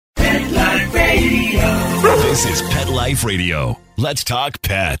This is Pet Life Radio. Let's talk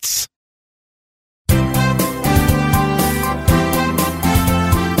pets.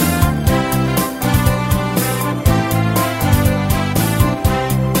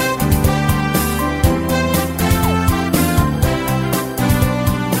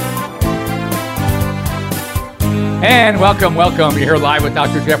 And welcome. You're here live with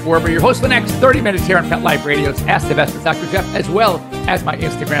Dr. Jeff Werber, your host for the next 30 minutes here on Pet Life Radio's Ask the Vets with Dr. Jeff, as well as my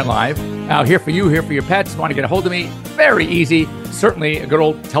Instagram Live. Now, here for you, here for your pets. Want to get a hold of me? Very easy. Certainly a good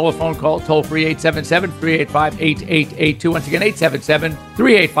old telephone call, toll-free 877-385-8882. Once again,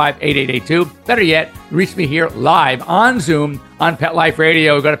 877-385-8882. Better yet, reach me here live on Zoom on Pet Life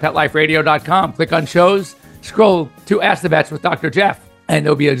Radio. Go to PetLifeRadio.com, click on shows, scroll to Ask the Vets with Dr. Jeff, and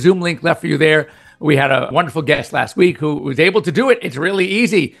there'll be a Zoom link left for you there. We had a wonderful guest last week who was able to do it. It's really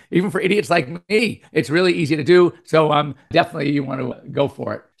easy, even for idiots like me. It's really easy to do. So definitely you want to go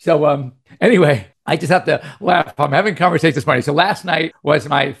for it. So anyway, I just have to laugh. I'm having conversations this morning. So last night was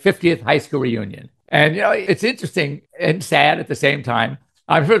my 50th high school reunion. And, you know, it's interesting and sad at the same time.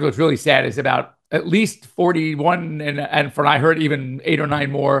 I'm sure what's really sad is about at least 41, and from I heard even 8 or 9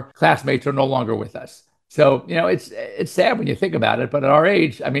 more classmates are no longer with us. So, you know, it's sad when you think about it, but at our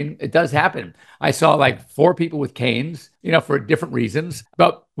age, I mean, it does happen. I saw like 4 people with canes, you know, for different reasons.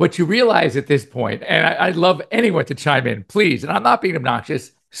 But what you realize at this point, and I'd love anyone to chime in, please, and I'm not being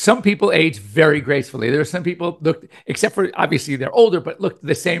obnoxious, some people age very gracefully. There are some people look, except for obviously they're older, but look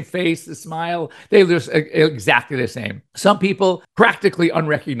the same face, the smile, they look exactly the same. Some people practically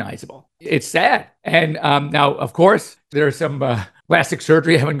unrecognizable. It's sad. And now, of course, there's some plastic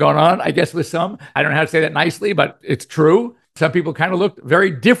surgery having gone on, I guess, with some. I don't know how to say that nicely, but it's true. Some people kind of looked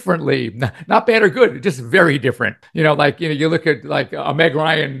very differently, not bad or good, just very different. You know, like, you know, you look at like a Meg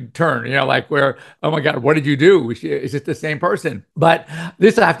Ryan turn, you know, like where, oh my God, what did you do? Is it the same person? But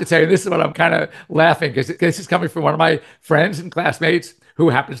this, I have to tell you, this is what I'm kind of laughing, because this is coming from one of my friends and classmates who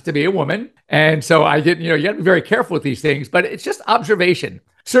happens to be a woman. And so I didn't, you know, you got to be very careful with these things, but it's just observation.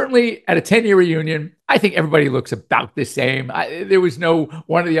 Certainly at a 10-year reunion, I think everybody looks about the same. There was no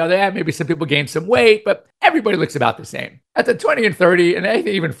one or the other. Maybe some people gained some weight, but everybody looks about the same. At the 20 and 30, and I think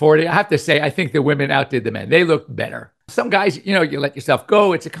even 40, I have to say, I think the women outdid the men. They look better. Some guys, you know, you let yourself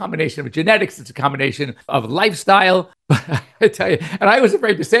go. It's a combination of genetics. It's a combination of lifestyle. But I tell you, and I was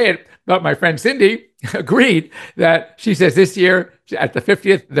afraid to say it, but my friend Cindy agreed that she says this year at the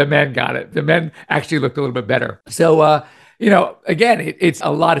 50th, the men got it. The men actually looked a little bit better. So, you know, again, it's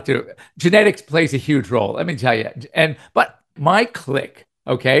a lot to do. Genetics plays a huge role, let me tell you. But my clique,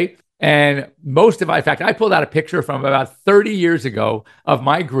 okay, and most of in fact, I pulled out a picture from about 30 years ago of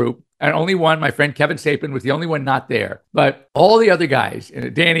my group, and only one, my friend Kevin Sapin, was the only one not there. But all the other guys,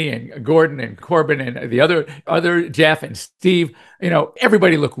 Danny and Gordon and Corbin and the other Jeff and Steve, you know,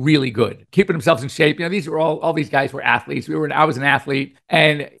 everybody looked really good, keeping themselves in shape. You know, these were all these guys were athletes. I was an athlete.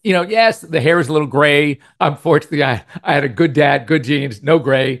 And, you know, yes, the hair is a little gray. Unfortunately, I had a good dad, good genes, no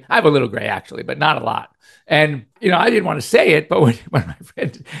gray. I have a little gray, actually, but not a lot. And, you know, I didn't want to say it, but when my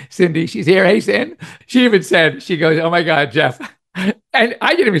friend Cindy, she's here, hey, Cindy, she even said, she goes, oh my God, Jeff. And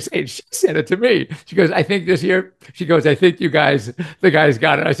I didn't even say it. She said it to me. She goes, I think this year, she goes, I think the guys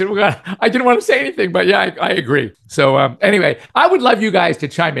got it. I said, well, God, I didn't want to say anything, but yeah, I agree. So anyway, I would love you guys to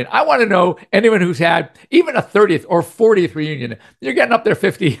chime in. I want to know anyone who's had even a 30th or 40th reunion. You're getting up there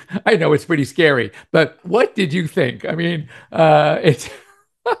 50. I know it's pretty scary, but what did you think? I mean, it's...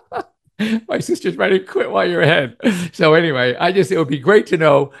 My sister's ready to quit while you're ahead. So anyway, it would be great to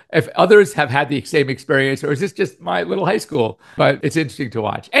know if others have had the same experience, or is this just my little high school? But it's interesting to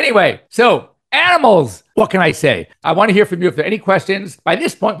watch. Anyway, so animals, what can I say? I want to hear from you if there are any questions. By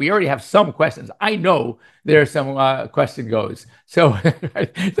this point, we already have some questions. I know there are some question goes. So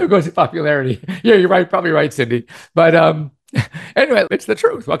there goes the popularity. Yeah, you're right. Probably right, Cindy. But anyway, it's the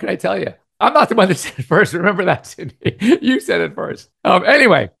truth. What can I tell you? I'm not the one that said it first. Remember that, Cindy. You said it first.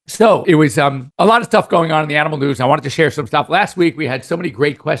 Anyway, so it was a lot of stuff going on in the animal news. I wanted to share some stuff. Last week, we had so many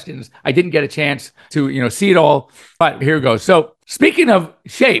great questions. I didn't get a chance to, you know, see it all, but here goes. So speaking of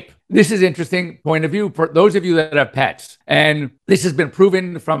shape, this is interesting point of view for those of you that have pets. And this has been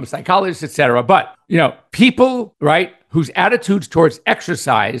proven from psychologists, et cetera. But, you know, people, right, whose attitudes towards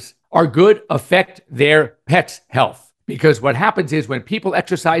exercise are good affect their pet's health. Because what happens is when people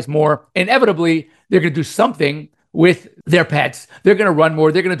exercise more, inevitably, they're going to do something with their pets. They're going to run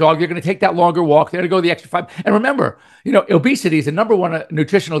more. They're going to dog. They're going to take that longer walk. They're going to go the extra 5. And remember, you know, obesity is the number one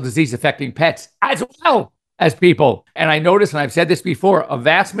nutritional disease affecting pets as well as people. And I noticed, and I've said this before, a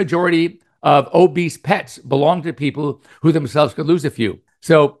vast majority of obese pets belong to people who themselves could lose a few.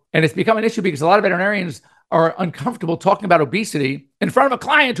 So, and it's become an issue because a lot of veterinarians are uncomfortable talking about obesity in front of a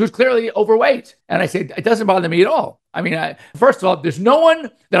client who's clearly overweight. And I say, it doesn't bother me at all. I mean, first of all, there's no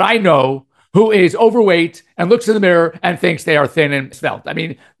one that I know who is overweight and looks in the mirror and thinks they are thin and svelte. I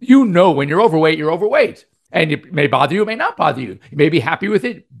mean, you know, when you're overweight, you're overweight. And it may bother you, it may not bother you. You may be happy with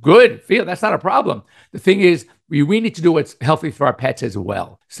it. Good, feel that's not a problem. The thing is, we need to do what's healthy for our pets as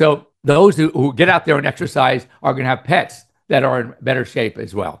well. So those who get out there and exercise are going to have pets that are in better shape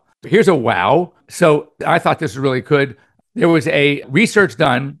as well. Here's a wow. So I thought this was really good. There was a research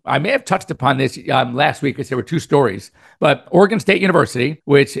done. I may have touched upon this last week because there were two stories. But Oregon State University,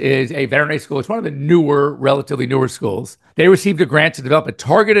 which is a veterinary school, it's one of the relatively newer schools. They received a grant to develop a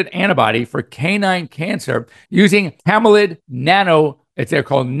targeted antibody for canine cancer using camelid they're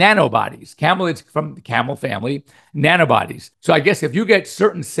called nanobodies. Camelids from the camel family, nanobodies. So I guess if you get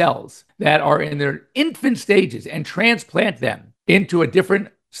certain cells that are in their infant stages and transplant them into a different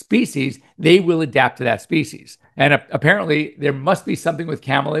species, they will adapt to that species. And apparently there must be something with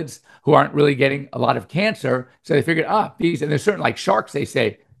camelids who aren't really getting a lot of cancer. So they figured, these, and there's certain like sharks, they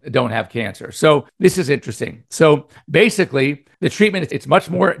say, don't have cancer. So this is interesting. So basically the treatment, it's much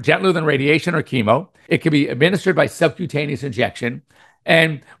more gentler than radiation or chemo. It can be administered by subcutaneous injection.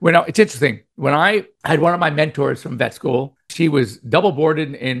 And it's interesting, when I had one of my mentors from vet school, she was double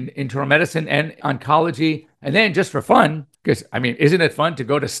boarded in internal medicine and oncology. And then just for fun, because I mean, isn't it fun to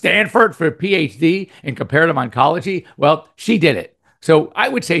go to Stanford for a PhD in comparative oncology? Well, she did it. So I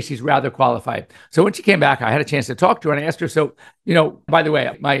would say she's rather qualified. So when she came back, I had a chance to talk to her and I asked her, so, by the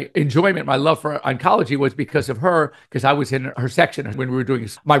way, my enjoyment, my love for oncology was because of her, because I was in her section when we were doing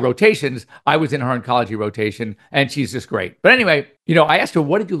my rotations. I was in her oncology rotation and she's just great. But anyway, I asked her,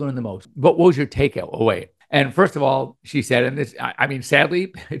 what did you learn the most? What was your takeaway? And first of all, she said, and this, I mean,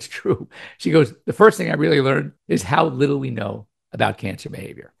 sadly, it's true. She goes, the first thing I really learned is how little we know about cancer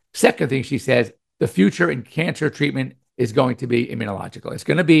behavior. Second thing she says, the future in cancer treatment is going to be immunological. It's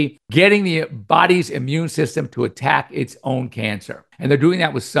going to be getting the body's immune system to attack its own cancer. And they're doing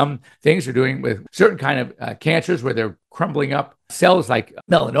that with some things. They're doing with certain kind of cancers where they're crumbling up cells like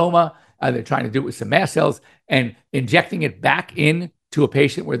melanoma. They're trying to do it with some mast cells and injecting it back in to a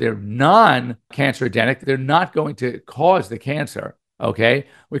patient where they're non-cancerogenic. They're not going to cause the cancer, okay?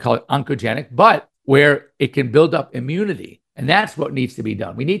 We call it oncogenic, but where it can build up immunity. And that's what needs to be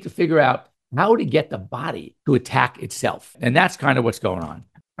done. We need to figure out how to get the body to attack itself. And that's kind of what's going on.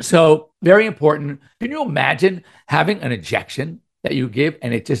 So very important. Can you imagine having an injection that you give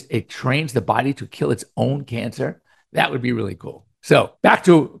and it trains the body to kill its own cancer? That would be really cool. So back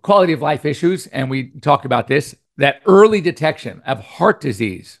to quality of life issues. And we talked about this, that early detection of heart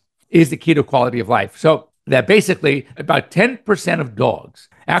disease is the key to quality of life. So that basically about 10% of dogs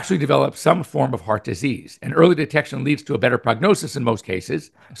actually develop some form of heart disease. And early detection leads to a better prognosis in most cases.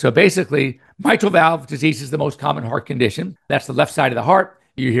 So basically, mitral valve disease is the most common heart condition. That's the left side of the heart.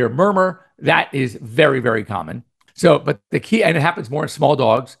 You hear murmur. That is very, very common. So, but the key, and it happens more in small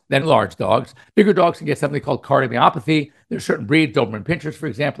dogs than large dogs. Bigger dogs can get something called cardiomyopathy. There's certain breeds, Doberman Pinschers, for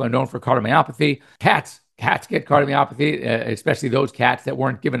example, are known for cardiomyopathy. Cats get cardiomyopathy, especially those cats that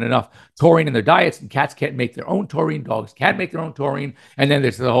weren't given enough taurine in their diets, and cats can't make their own taurine. Dogs can make their own taurine. And then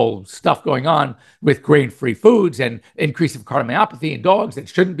there's the whole stuff going on with grain-free foods and increase of cardiomyopathy in dogs that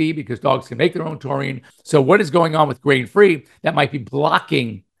shouldn't be because dogs can make their own taurine. So what is going on with grain-free that might be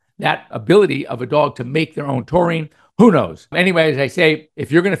blocking that ability of a dog to make their own taurine? Who knows? Anyway, as I say,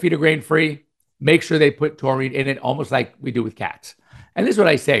 if you're going to feed a grain-free, make sure they put taurine in it, almost like we do with cats. And this is what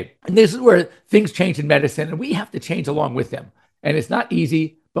I say. And this is where things change in medicine, and we have to change along with them. And it's not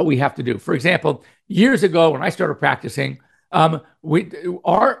easy, but we have to do. For example, years ago when I started practicing, our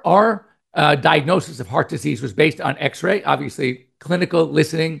diagnosis of heart disease was based on X-ray, obviously clinical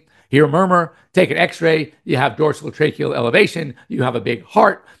listening, hear a murmur, take an X-ray, you have dorsal tracheal elevation, you have a big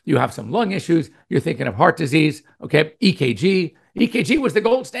heart, you have some lung issues, you're thinking of heart disease, okay? EKG. EKG was the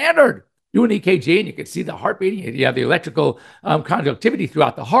gold standard. Do an EKG and you can see the heart beating. You have the electrical conductivity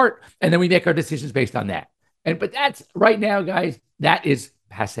throughout the heart. And then we make our decisions based on that. But that's right now, guys, that is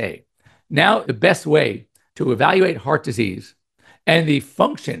passé. Now, the best way to evaluate heart disease and the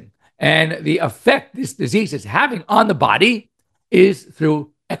function and the effect this disease is having on the body is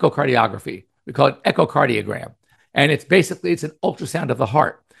through echocardiography. We call it echocardiogram. And it's an ultrasound of the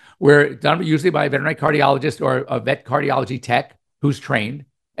heart, where it's done usually by a veterinary cardiologist or a vet cardiology tech who's trained.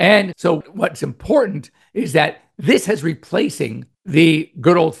 And so what's important is that this is replacing the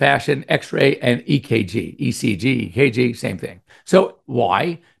good old-fashioned X-ray and EKG, ECG, EKG, same thing. So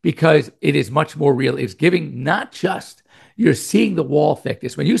why? Because it is much more real. It's giving not just, you're seeing the wall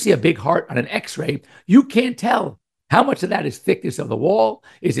thickness. When you see a big heart on an X-ray, you can't tell How much of that is thickness of the wall?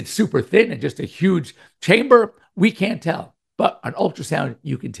 Is it super thin and just a huge chamber? We can't tell. But on ultrasound,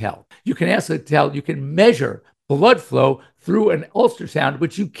 you can tell. You can also tell, you can measure blood flow through an ultrasound,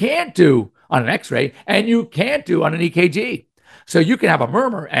 which you can't do on an X-ray and you can't do on an EKG. So you can have a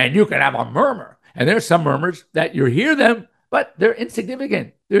murmur and you can have a murmur. And there's some murmurs that you hear them, but they're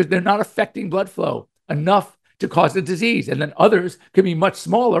insignificant. They're not affecting blood flow enough to cause a disease. And then others can be much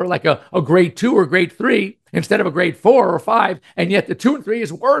smaller, like a grade 2 or grade 3 instead of a grade 4 or 5. And yet the 2 and 3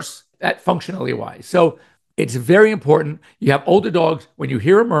 is worse at functionally wise. So it's very important. You have older dogs. When you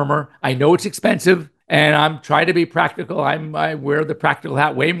hear a murmur, I know it's expensive and I'm trying to be practical. I wear the practical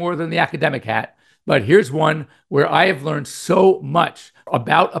hat way more than the academic hat. But here's one where I have learned so much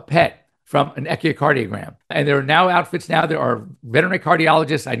about a pet from an echocardiogram. And there are now outfits now. There are veterinary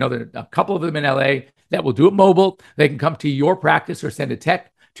cardiologists. I know there are a couple of them in LA that will do it mobile. They can come to your practice or send a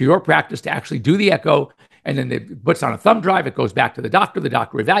tech to your practice to actually do the echo. And then it puts on a thumb drive. It goes back to the doctor. The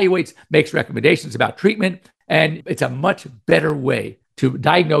doctor evaluates, makes recommendations about treatment. And it's a much better way to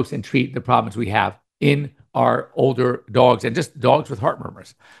diagnose and treat the problems we have in our older dogs and just dogs with heart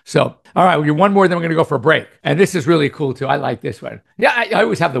murmurs. So, all right, we're one more, then we're going to go for a break. And this is really cool too. I like this one. Yeah, I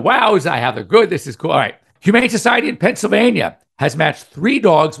always have the wows. I have the good. This is cool. All right. Humane Society in Pennsylvania has matched 3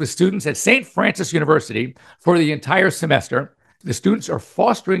 dogs with students at St. Francis University for the entire semester. The students are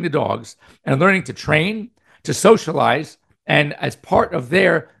fostering the dogs and learning to train, to socialize, and as part of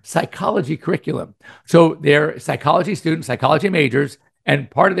their psychology curriculum. So they're psychology students, psychology majors,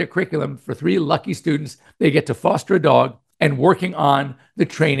 and part of their curriculum for 3 lucky students, they get to foster a dog and working on the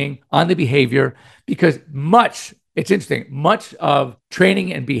training, on the behavior, because it's interesting, much of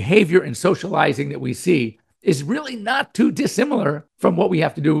training and behavior and socializing that we see is really not too dissimilar from what we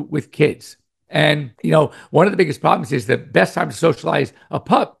have to do with kids. And, one of the biggest problems is the best time to socialize a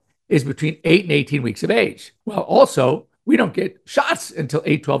pup is between 8 and 18 weeks of age. Well, also, we don't get shots until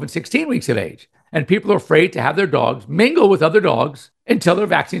 8, 12, and 16 weeks of age. And people are afraid to have their dogs mingle with other dogs until their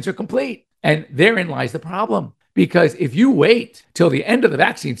vaccines are complete. And therein lies the problem. Because if you wait till the end of the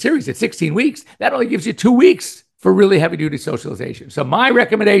vaccine series at 16 weeks, that only gives you 2 weeks for really heavy-duty socialization. So my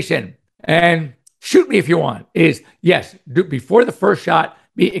recommendation, and shoot me if you want, is yes, before the first shot,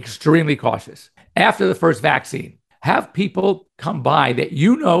 be extremely cautious. After the first vaccine, have people come by that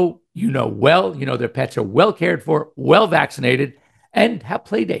you know well, their pets are well cared for, well vaccinated, and have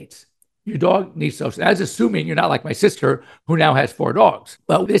play dates. Your dog needs social. That's assuming you're not like my sister who now has 4 dogs.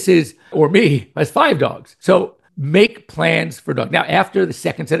 Well, or me, has 5 dogs. So make plans for dogs. Now, after the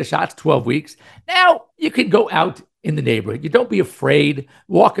second set of shots, 12 weeks, now you can go out in the neighborhood. You don't be afraid.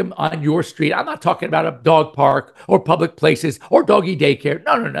 Walk them on your street. I'm not talking about a dog park or public places or doggy daycare.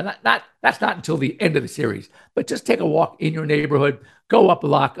 No. That's not until the end of the series. But just take a walk in your neighborhood. Go up,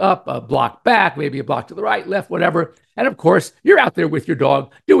 a block back, maybe a block to the right, left, whatever. And of course, you're out there with your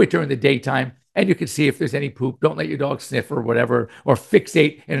dog. Do it during the daytime. And you can see if there's any poop. Don't let your dog sniff or whatever, or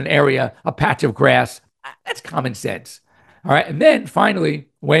fixate in an area, a patch of grass. That's common sense. All right. And then finally,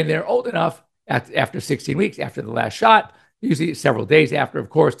 when they're old enough, after 16 weeks, after the last shot, usually several days after, of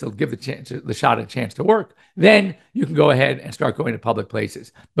course, to give the shot a chance to work, then you can go ahead and start going to public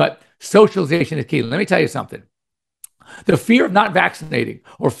places. But socialization is key. Let me tell you something. The fear of not vaccinating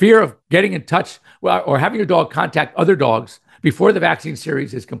or fear of getting in touch or having your dog contact other dogs before the vaccine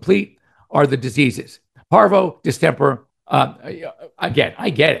series is complete are the diseases. Parvo, distemper. Again, I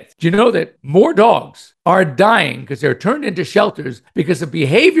get it. Do you know that more dogs are dying because they're turned into shelters because of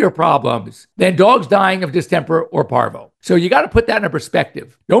behavior problems than dogs dying of distemper or parvo? So you got to put that in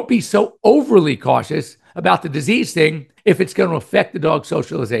perspective. Don't be so overly cautious about the disease thing if it's going to affect the dog's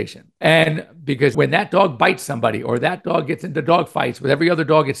socialization. And because when that dog bites somebody or that dog gets into dog fights with every other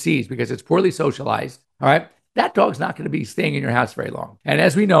dog it sees because it's poorly socialized, all right, that dog's not going to be staying in your house very long. And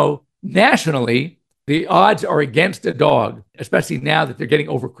as we know, nationally, the odds are against a dog, especially now that they're getting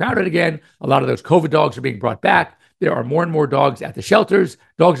overcrowded again. A lot of those COVID dogs are being brought back. There are more and more dogs at the shelters.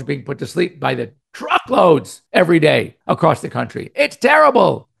 Dogs are being put to sleep by the truckloads every day across the country. It's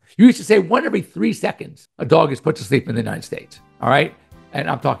terrible. You used to say 1 every 3 seconds, a dog is put to sleep in the United States. All right. And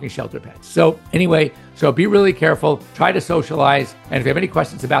I'm talking shelter pets. So anyway, be really careful. Try to socialize. And if you have any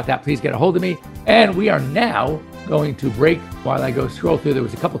questions about that, please get a hold of me. And we are now going to break while I go scroll through. There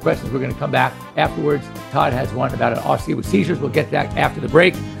was a couple of questions. We're going to come back afterwards. Todd has one about an Aussie with seizures. We'll get that after the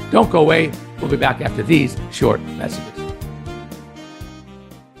break. Don't go away. We'll be back after these short messages.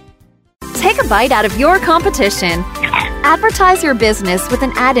 Take a bite out of your competition. Advertise your business with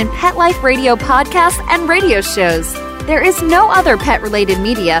an ad in Pet Life Radio podcasts and radio shows. There is no other pet-related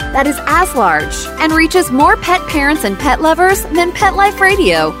media that is as large and reaches more pet parents and pet lovers than Pet Life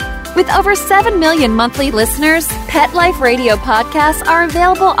Radio. With over 7 million monthly listeners, Pet Life Radio podcasts are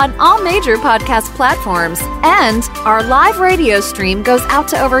available on all major podcast platforms. And our live radio stream goes out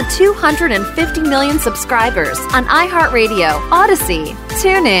to over 250 million subscribers on iHeartRadio, Odyssey,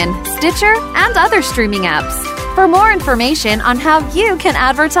 TuneIn, Stitcher, and other streaming apps. For more information on how you can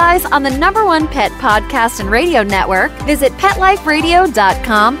advertise on the #1 pet podcast and radio network, visit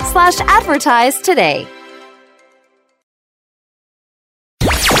PetLifeRadio.com/advertise today.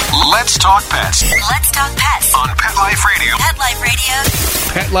 Let's talk pets Let's talk pets on Pet Life Radio. Pet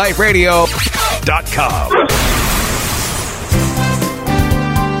Life Radio. PetLifeRadio.com.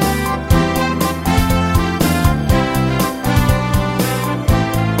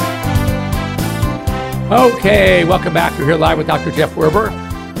 Okay, welcome back. We're here live with Dr. Jeff Werber,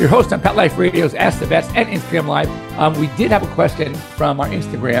 your host on Pet Life Radio's Ask the Vets and Instagram Live. We did have a question from our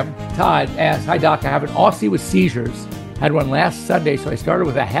Instagram. Todd asked, "Hi Doc, I have an Aussie with seizures. Had one last Sunday, so I started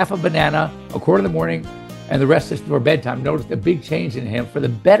with a half a banana, a quarter in the morning, and the rest is for bedtime. Noticed a big change in him for the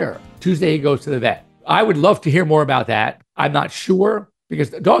better. Tuesday he goes to the vet." I would love to hear more about that. I'm not sure,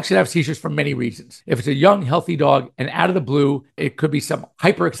 because dogs should have seizures for many reasons. If it's a young, healthy dog and out of the blue, it could be some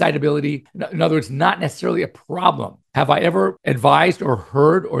hyperexcitability. In other words, not necessarily a problem. Have I ever advised or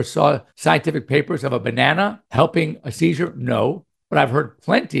heard or saw scientific papers of a banana helping a seizure? No, but I've heard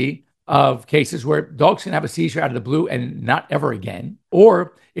plenty of cases where dogs can have a seizure out of the blue and not ever again,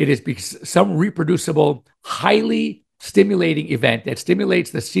 or it is because some reproducible, highly stimulating event that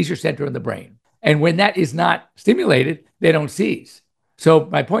stimulates the seizure center in the brain. And when that is not stimulated, they don't seize. So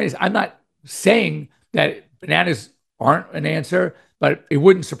my point is, I'm not saying that bananas aren't an answer, but it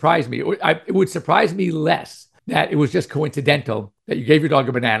wouldn't surprise me. It would surprise me less that it was just coincidental that you gave your dog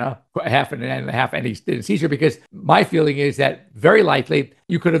a banana, a half and a half, and he did a seizure, because my feeling is that very likely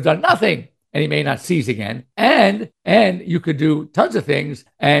you could have done nothing and he may not seize again. And you could do tons of things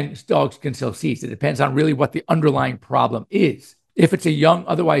and dogs can still seize. It depends on really what the underlying problem is. If it's a young,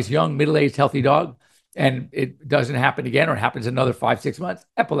 otherwise young, middle-aged, healthy dog, and it doesn't happen again or happens another 5-6 months,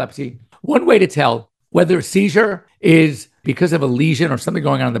 epilepsy. One way to tell whether a seizure is because of a lesion or something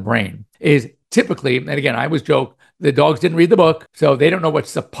going on in the brain is typically, and again, I always joke, the dogs didn't read the book, so they don't know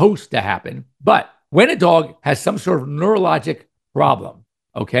what's supposed to happen. But when a dog has some sort of neurologic problem,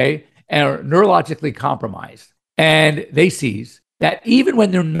 okay, or neurologically compromised, and they seize, that even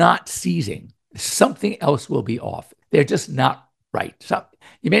when they're not seizing, something else will be off. They're just not right. So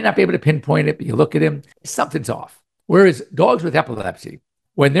you may not be able to pinpoint it, but you look at him, something's off. Whereas dogs with epilepsy,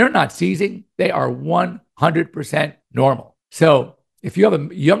 when they're not seizing, they are 100% normal. So if you have a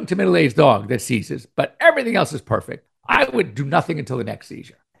young to middle-aged dog that seizes, but everything else is perfect, I would do nothing until the next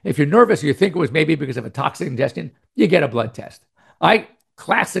seizure. If you're nervous or you think it was maybe because of a toxic ingestion, you get a blood test.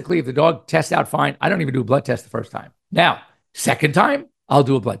 Classically, if the dog tests out fine, I don't even do a blood test the first time. Now, second time, I'll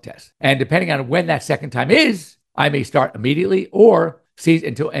do a blood test. And depending on when that second time is, I may start immediately or seize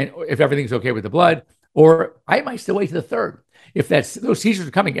until, and if everything's okay with the blood, or I might still wait to the third. If those seizures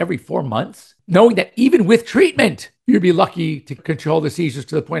are coming every 4 months, knowing that even with treatment, you'd be lucky to control the seizures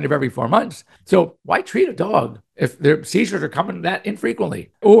to the point of every 4 months. So why treat a dog if their seizures are coming that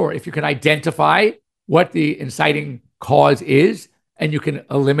infrequently? Or if you can identify what the inciting cause is and you can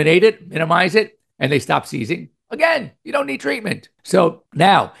eliminate it, minimize it, and they stop seizing, again, you don't need treatment. So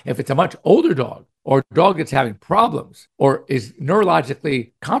now, if it's a much older dog or a dog that's having problems or is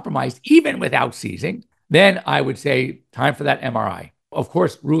neurologically compromised, even without seizing, then I would say time for that MRI. Of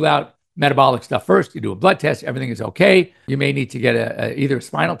course, rule out metabolic stuff first. You do a blood test, everything is okay. You may need to get either a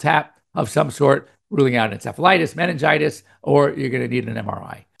spinal tap of some sort, ruling out encephalitis, meningitis, or you're going to need an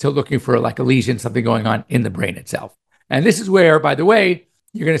MRI. So looking for like a lesion, something going on in the brain itself. And this is where, by the way,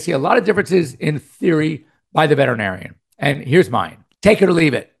 you're going to see a lot of differences in theory by the veterinarian. And here's mine. Take it or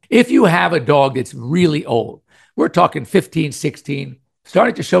leave it. If you have a dog that's really old, we're talking 15, 16,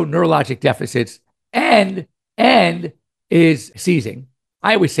 starting to show neurologic deficits and is seizing,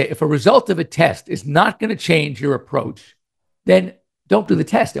 I always say if a result of a test is not going to change your approach, then don't do the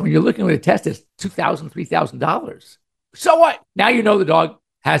test. And when you're looking at a test that's $2,000, $3,000, so what? Now you know the dog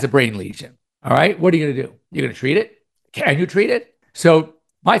has a brain lesion. All right, what are you going to do? You're going to treat it? Can you treat it? So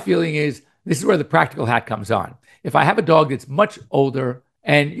my feeling is this is where the practical hat comes on. If I have a dog that's much older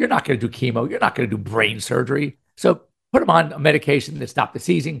and you're not going to do chemo, you're not going to do brain surgery, so put them on a medication that stops the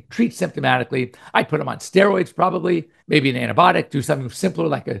seizing, treat symptomatically. I'd put them on steroids probably, maybe an antibiotic, do something simpler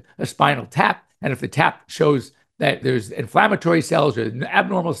like a spinal tap. And if the tap shows that there's inflammatory cells or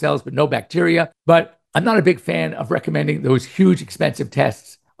abnormal cells, but no bacteria. But I'm not a big fan of recommending those huge expensive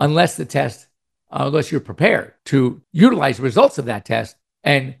tests unless you're prepared to utilize the results of that test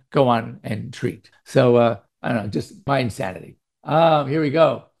and go on and treat. So I don't know, just my insanity. Here we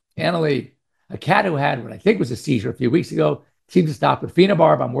go. Annalie, a cat who had what I think was a seizure a few weeks ago, seemed to stop with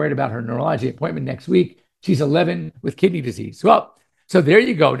phenobarb. I'm worried about her neurology appointment next week. She's 11 with kidney disease. Well, so there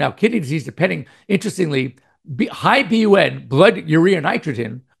you go. Now, kidney disease, depending, interestingly, high BUN, blood urea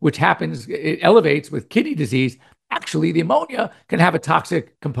nitrogen, which happens, it elevates with kidney disease. Actually, the ammonia can have a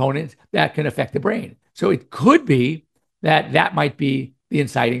toxic component that can affect the brain. So it could be that might be the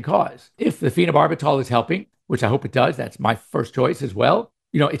inciting cause. If the phenobarbital is helping, which I hope it does, that's my first choice as well.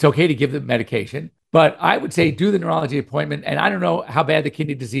 It's okay to give the medication, but I would say do the neurology appointment. And I don't know how bad the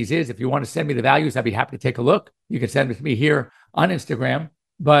kidney disease is. If you want to send me the values, I'd be happy to take a look. You can send it to me here on Instagram.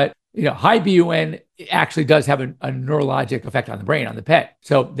 But high BUN actually does have a neurologic effect on the brain, on the pet.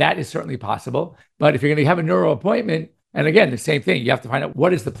 So that is certainly possible. But if you're going to have a neuro appointment, and again, the same thing, you have to find out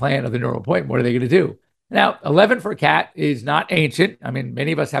what is the plan of the neuro appointment. What are they going to do? Now, 11 for a cat is not ancient. I mean,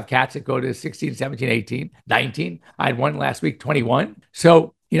 many of us have cats that go to 16, 17, 18, 19. I had one last week, 21.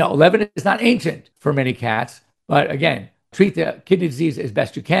 So, 11 is not ancient for many cats. But again, treat the kidney disease as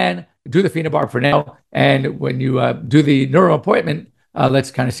best you can. Do the phenobarb for now. And when you do the neuro appointment, let's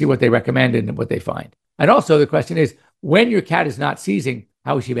kind of see what they recommend and what they find. And also the question is, when your cat is not seizing,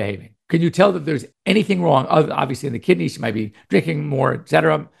 how is she behaving? Can you tell that there's anything wrong? Obviously in the kidneys, she might be drinking more, et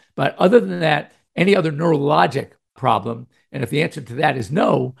cetera. But other than that, any other neurologic problem? And if the answer to that is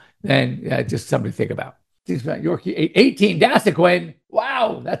no, then just something to think about. Yorkie, 18 Dasequin.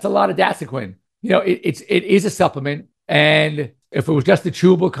 Wow, that's a lot of Dasequin. It is a supplement. And if it was just the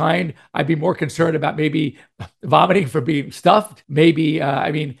chewable kind, I'd be more concerned about maybe vomiting for being stuffed. Maybe,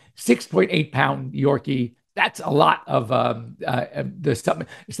 6.8 pound Yorkie. That's a lot of the supplement.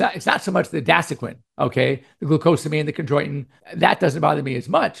 It's not so much the Dasequin, okay? The glucosamine, the chondroitin, that doesn't bother me as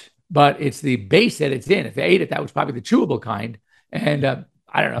much, but it's the base that it's in. If they ate it, that was probably the chewable kind. And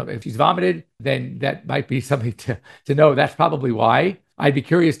I don't know, if she's vomited, then that might be something to know. That's probably why. I'd be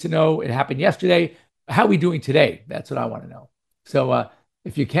curious to know, it happened yesterday. How are we doing today? That's what I want to know. So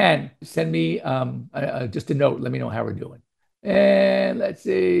if you can, send me just a note. Let me know how we're doing. And let's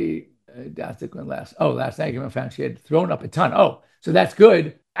see. Last night I found she had thrown up a ton. Oh, so that's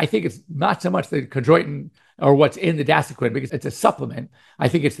good. I think it's not so much the chondroitin or what's in the Dasequin because it's a supplement. I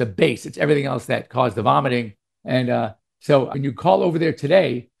think it's the base. It's everything else that caused the vomiting. And so when you call over there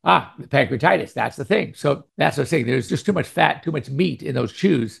today, the pancreatitis, that's the thing. So that's what I'm saying. There's just too much fat, too much meat in those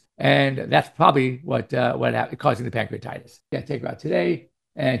chews. And that's probably what causing the pancreatitis. Yeah, take her out today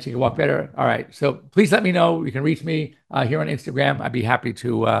and she can walk better. All right. So please let me know. You can reach me here on Instagram. I'd be happy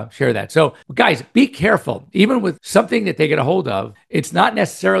to share that. So guys, be careful. Even with something that they get a hold of, it's not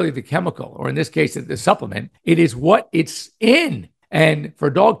necessarily the chemical, or in this case, the supplement. It is what it's in. And for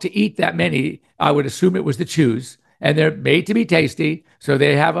a dog to eat that many, I would assume it was the chews. And they're made to be tasty. So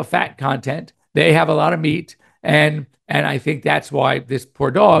they have a fat content. They have a lot of meat. And I think that's why this poor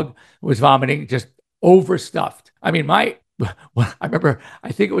dog was vomiting, just overstuffed. I mean, I remember,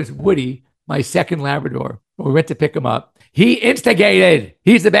 I think it was Woody, my second Labrador, when we went to pick him up. He instigated.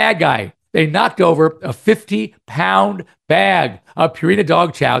 He's the bad guy. They knocked over a 50-pound bag of Purina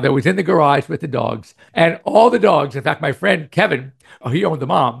dog chow that was in the garage with the dogs. And all the dogs, in fact, my friend Kevin, he owned the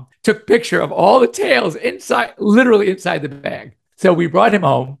mom, took a picture of all the tails literally inside the bag. So we brought him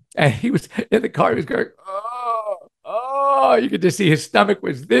home and he was in the car. He was going, oh, you could just see his stomach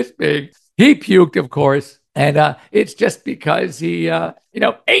was this big. He puked, of course. And it's just because he,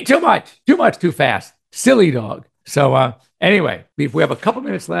 ate too much too fast. Silly dog. So anyway, if we have a couple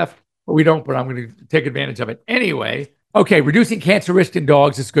minutes left, but we don't, but I'm going to take advantage of it anyway. Okay, reducing cancer risk in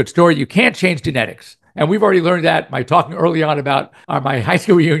dogs is a good story. You can't change genetics. And we've already learned that by talking early on about my high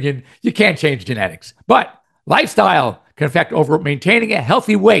school reunion. You can't change genetics. But lifestyle can affect over maintaining a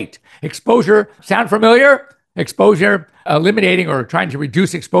healthy weight. Exposure, sound familiar? Exposure, eliminating or trying to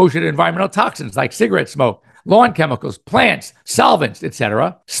reduce exposure to environmental toxins like cigarette smoke, lawn chemicals, plants, solvents,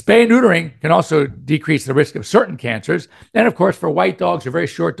 etc. Spay and neutering can also decrease the risk of certain cancers. And of course, for white dogs or very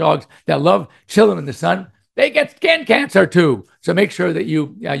short dogs that love chilling in the sun, they get skin cancer too. So make sure that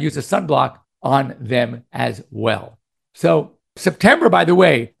you use a sunblock on them as well. So September, by the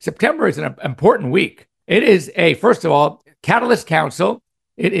way, September is an important week. It is first of all, Catalyst Council.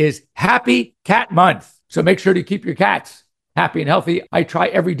 It is Happy Cat Month. So make sure to keep your cats happy and healthy. I try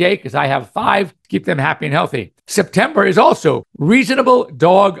every day because I have 5 to keep them happy and healthy. September is also Reasonable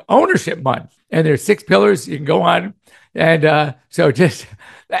Dog Ownership Month. And there's 6 pillars you can go on. And that's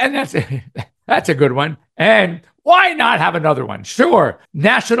a good one. And why not have another one? Sure.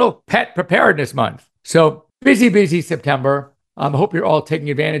 National Pet Preparedness Month. So busy September. I hope you're all taking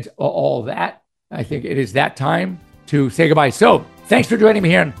advantage of all of that. I think it is that time to say goodbye. So thanks for joining me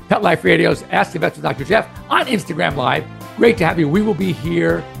here on Pet Life Radio's Ask the Vets with Dr. Jeff on Instagram Live. great to have you. We will be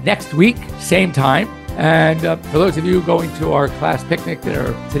here next week, same time. And for those of you going to our class picnic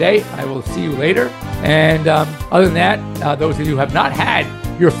dinner today, I will see you later. And other than that, those of you who have not had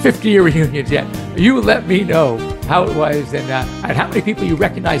your 50-year reunions yet, you let me know how it was and how many people you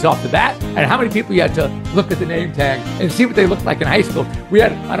recognize off the bat and how many people you had to look at the name tag and see what they looked like in high school. We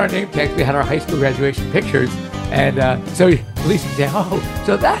had, on our name tags, we had our high school graduation pictures. And so at least you can say, oh,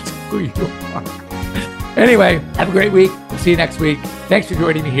 so that's who you are. Anyway, have a great week. We'll see you next week. Thanks for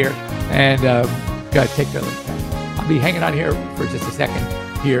joining me here. And gotta take care of it. I'll be hanging on here for just a second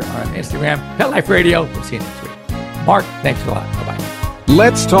here on Instagram. Pet Life Radio. We'll see you next week. Mark, thanks a lot. Bye-bye.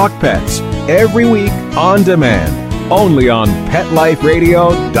 Let's Talk Pets every week on demand, only on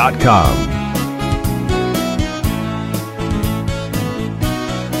PetLifeRadio.com.